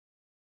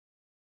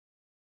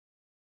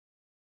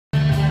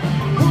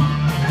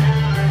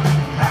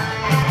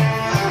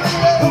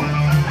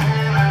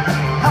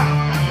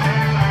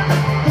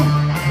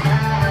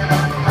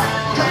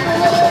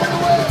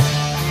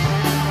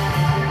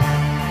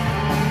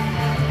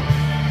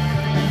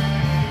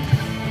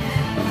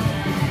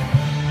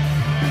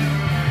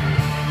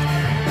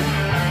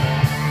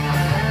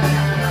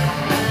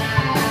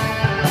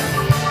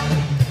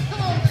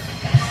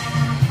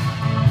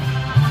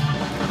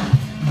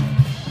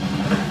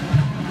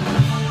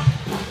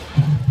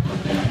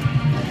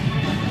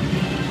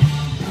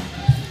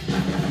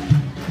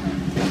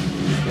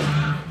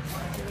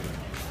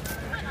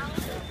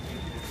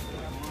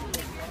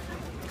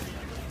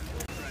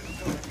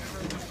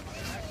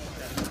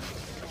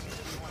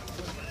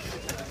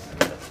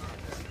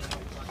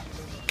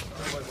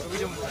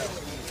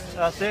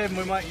Save them,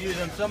 we might use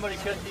them. Somebody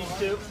cut these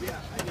two. These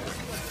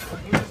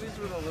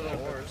were the little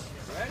oars.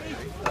 Ready?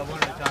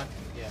 One at a time.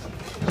 Yeah.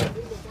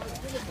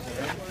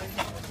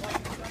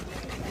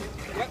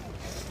 Yep.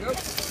 Go.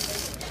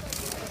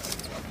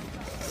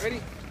 Ready?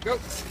 Go.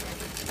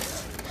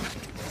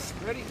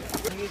 Ready?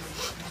 Go.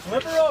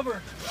 Flip her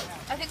over.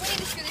 I think we need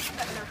to screw this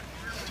better now.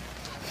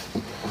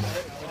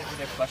 What is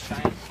it, flush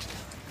time?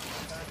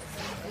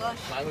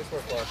 Flush. Mine looks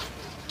more flush.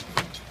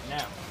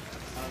 Now.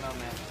 I don't know,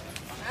 man.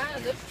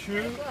 This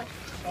True.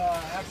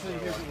 Actually,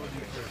 here's what we'll do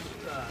first.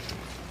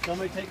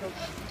 Somebody take a...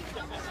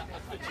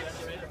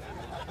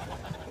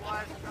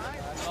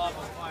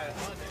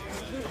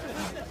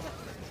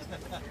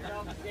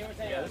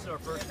 Yeah, this is our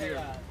first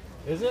beer.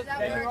 Is it?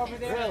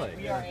 Really?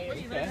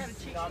 Okay.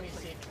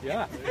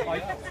 Yeah.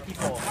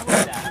 People. How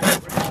about that?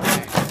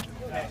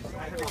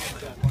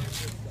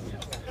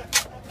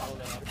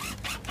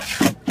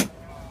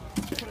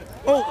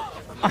 Oh!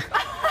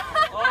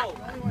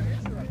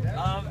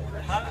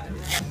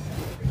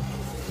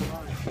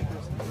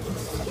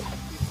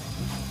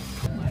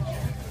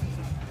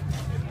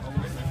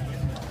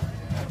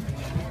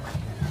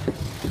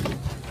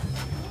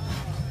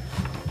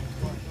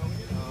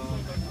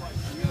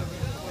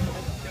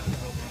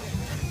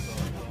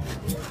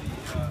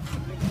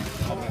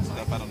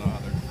 I don't know how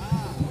they're...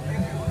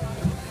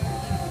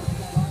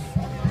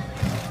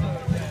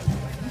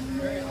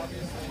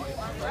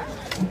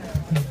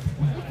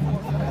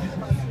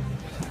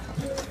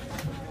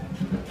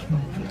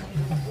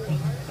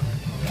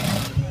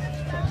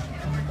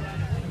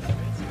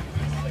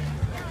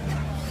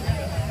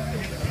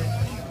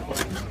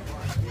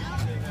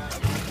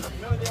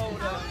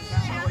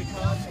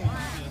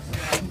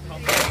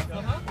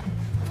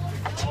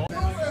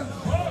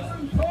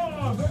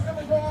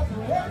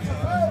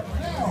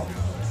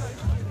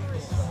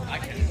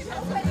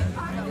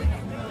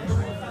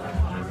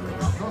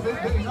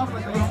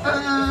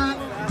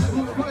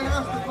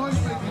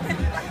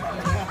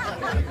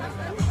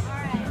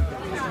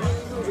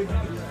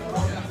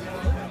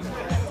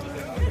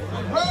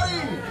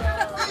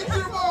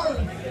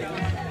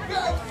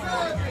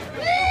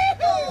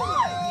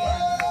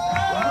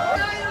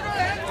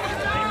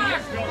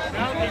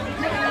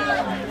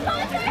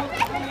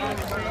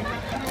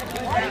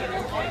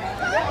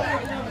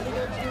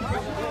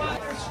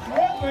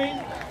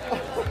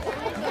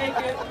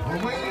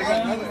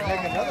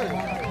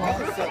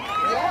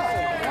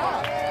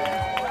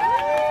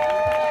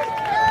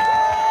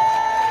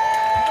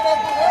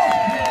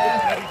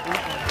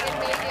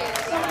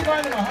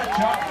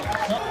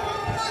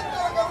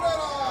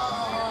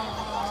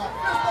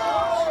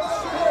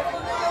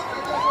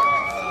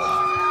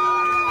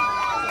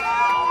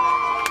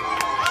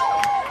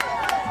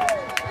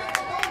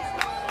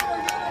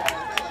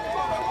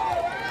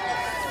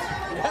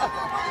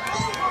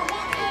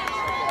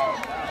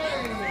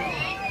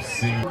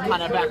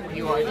 Kind of back where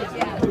you are.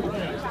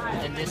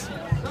 And this.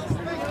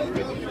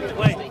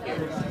 Wait.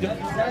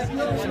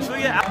 So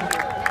yeah.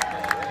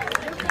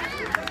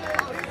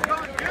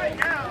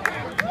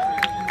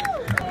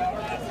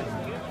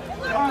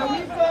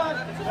 We've got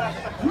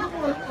two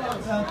more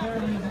clubs out there,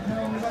 ladies and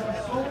gentlemen. We've got the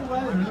Soul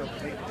Weather.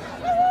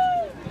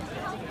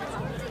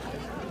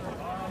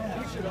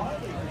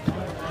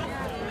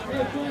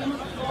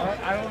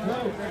 I don't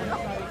know.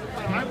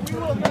 We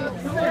will not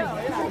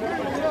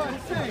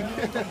sing.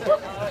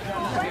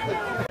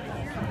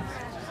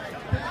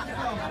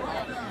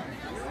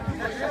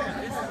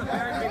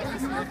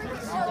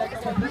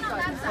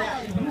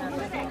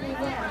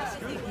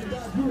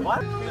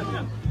 What?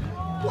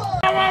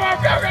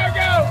 Go, go,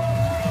 go!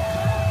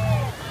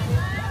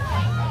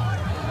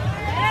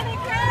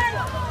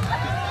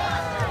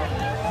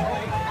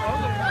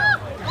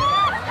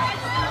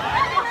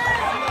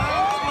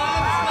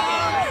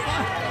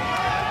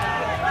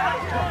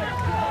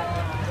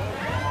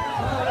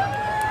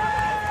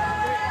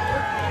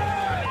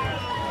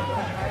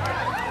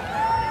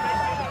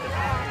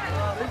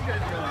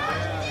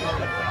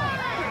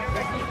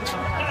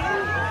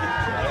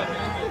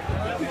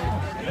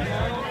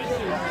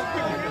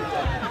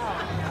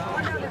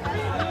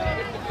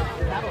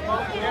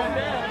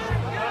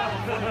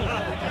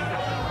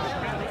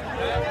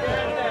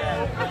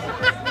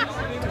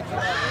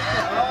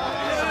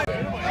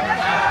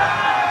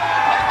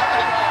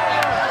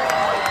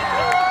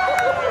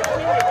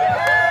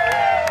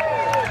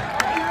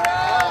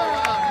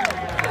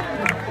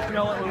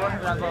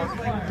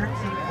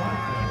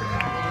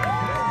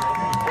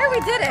 Here, we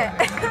did it.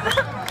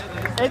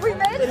 We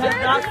made it. It has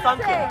not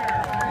sunk in.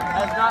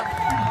 Has not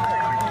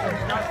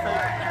sunk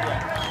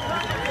yet.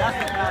 That's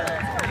the matter.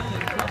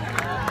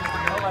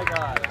 Oh my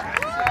god.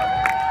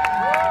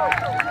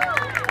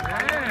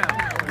 Damn.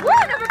 Woo,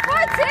 number 14.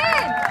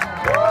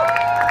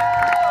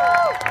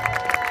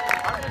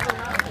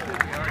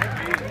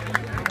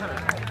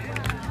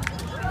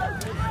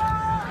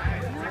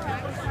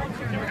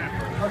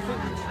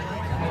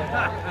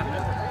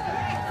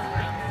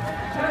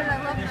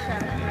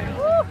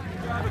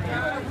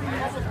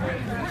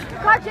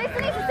 God,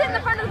 Jason needs to sit in the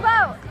front of the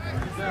boat.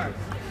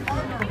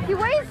 He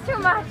weighs too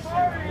much.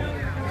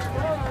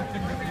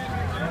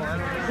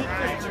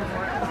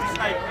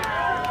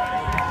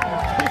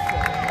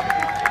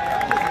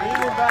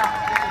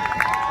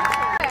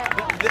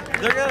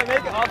 They're gonna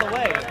make it all the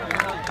way.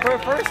 For a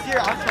first year,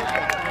 I'll take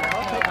that.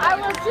 I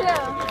will too.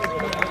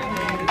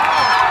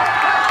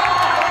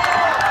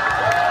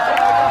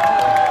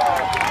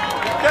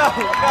 Go,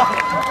 go.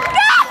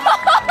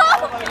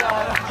 Oh my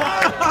God.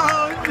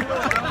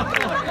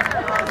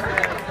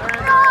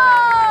 No!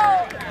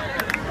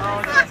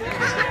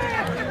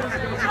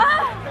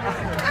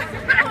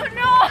 Oh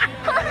no!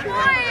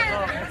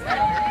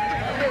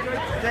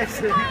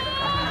 Jason.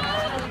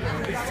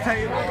 It's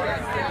table.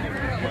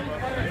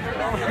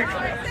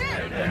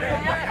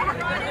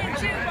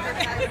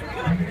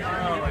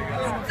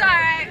 It's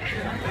alright.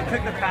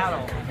 Took the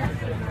paddle.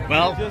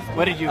 Well,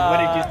 what did you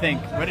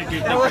think? What did you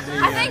think of the?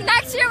 I think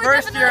next year we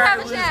First definitely year have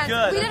it a was chance.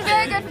 good. We did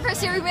very good for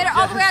first year. We made it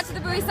all the way out to the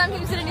buoy. Some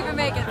teams didn't even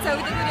make it, so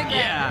we think we did good.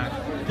 Yeah.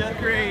 Did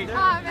great.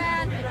 Oh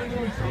man.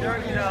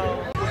 You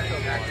know.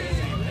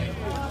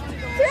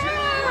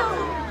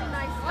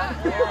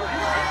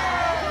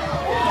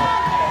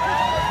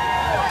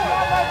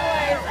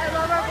 I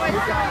love our boys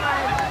so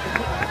much.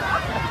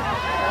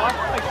 I'll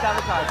like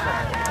sabotage them.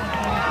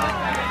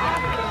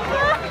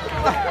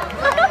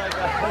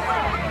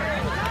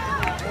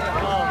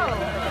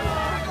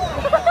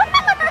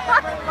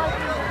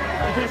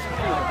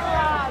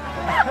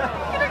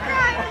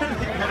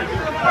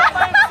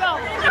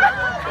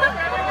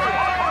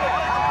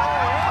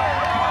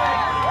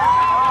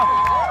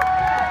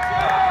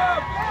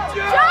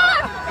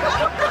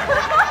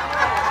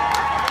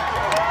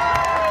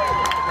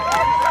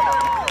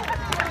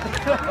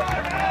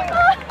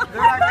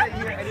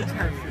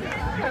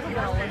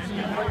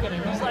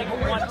 He's like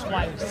won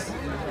twice.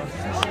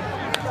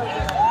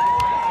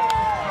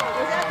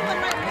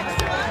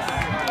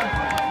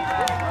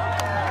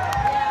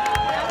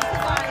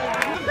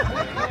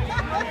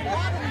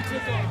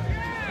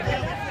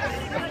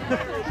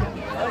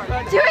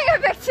 Doing a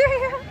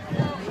victory.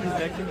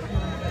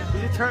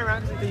 Did you turn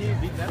around and see you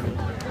beat them?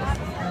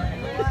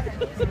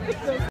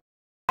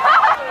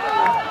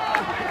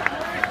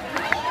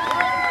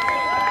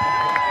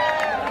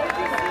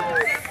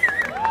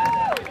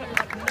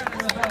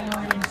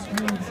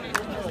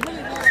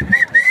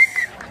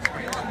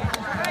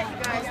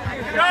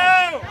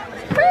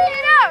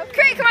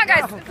 Come on,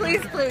 guys.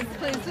 Please, please,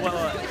 please.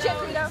 Please check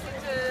Credo.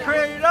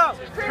 Credo!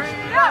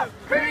 Credo!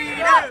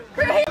 Credo!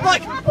 Credo! I'm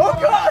like, oh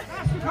God!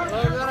 I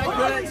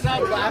couldn't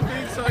stop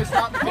laughing, so I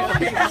stopped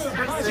filming.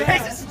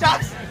 Jason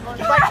stops,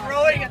 he's like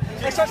throwing it,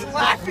 he starts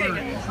laughing.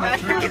 And I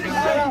can't get it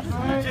out.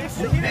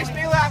 Jason, he makes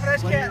me laugh, and I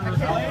just can't.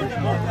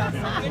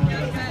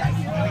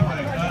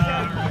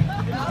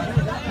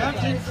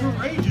 Captain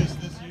Courageous.